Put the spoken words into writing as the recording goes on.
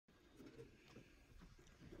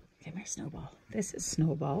my Snowball. This is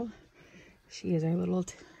Snowball. She is our little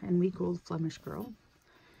 10-week-old Flemish girl.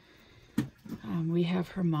 We have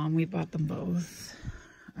her mom. We bought them both.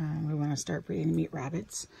 We want to start breeding meat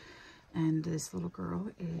rabbits. And this little girl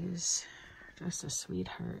is just a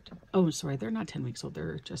sweetheart. Oh, sorry, they're not 10 weeks old.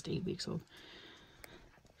 They're just 8 weeks old.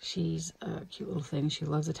 She's a cute little thing. She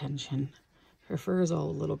loves attention. Her fur is all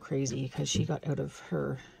a little crazy because she got out of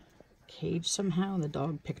her cage somehow. The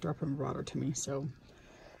dog picked her up and brought her to me, so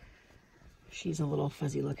she's a little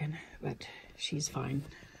fuzzy looking, but she's fine.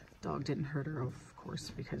 Dog didn't hurt her, of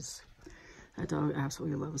course, because that dog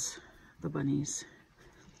absolutely loves the bunnies.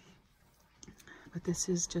 But this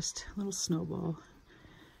is just a little Snowball.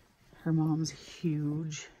 Her mom's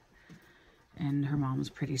huge, and her mom's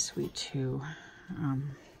pretty sweet too.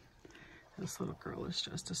 This little girl is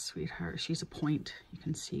just a sweetheart. She's a point. You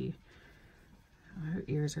can see her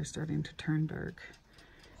ears are starting to turn dark.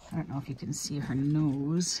 I don't know if you can see her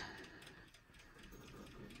nose.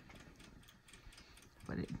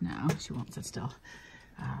 But no, she won't sit still.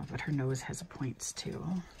 But her nose has points too.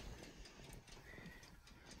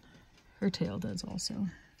 Her tail does also.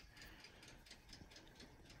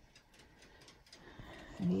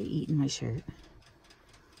 I ate eating my shirt.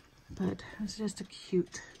 But it's just a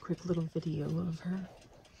cute, quick little video of her.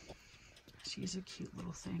 She's a cute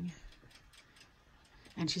little thing.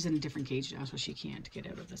 And she's in a different cage now, so she can't get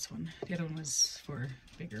out of this one. The other one was for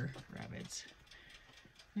bigger rabbits.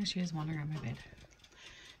 There she is wandering around my bed.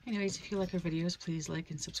 Anyways, if you like our videos, please like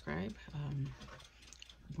and subscribe.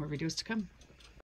 More videos to come.